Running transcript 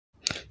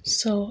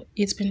So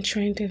it's been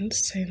trending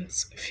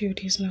since a few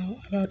days now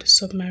about the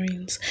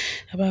submarines,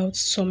 about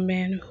some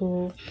men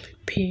who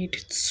paid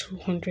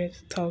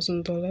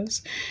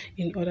 $200,000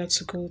 in order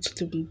to go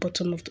to the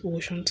bottom of the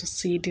ocean to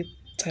see the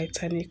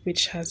Titanic,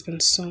 which has been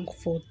sunk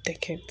for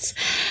decades.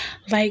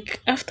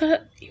 Like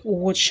after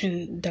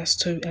watching that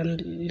story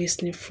and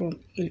listening from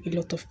a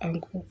lot of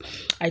angle,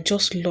 I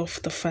just love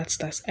the fact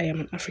that I am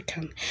an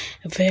African.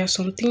 There are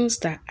some things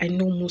that I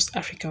know most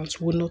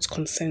Africans will not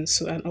consent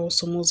to, and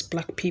also most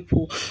black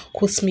people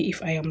quote me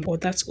if I am, or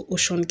that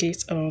Ocean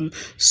Gate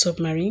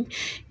submarine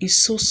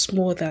is so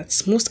small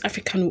that most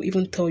African will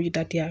even tell you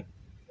that they are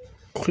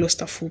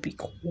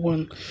claustrophobic.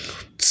 One,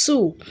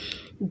 two,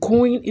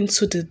 going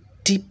into the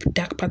deep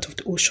dark part of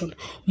the ocean.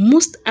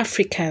 Most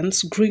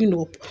Africans growing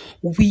up,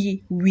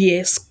 we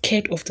were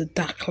scared of the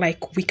dark.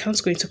 Like we can't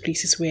go into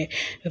places where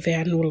there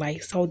are no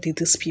lights. How did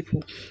these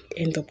people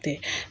end up there?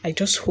 I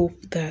just hope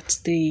that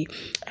they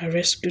are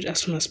rescued as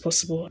soon as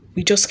possible.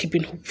 We just keep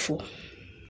being hopeful.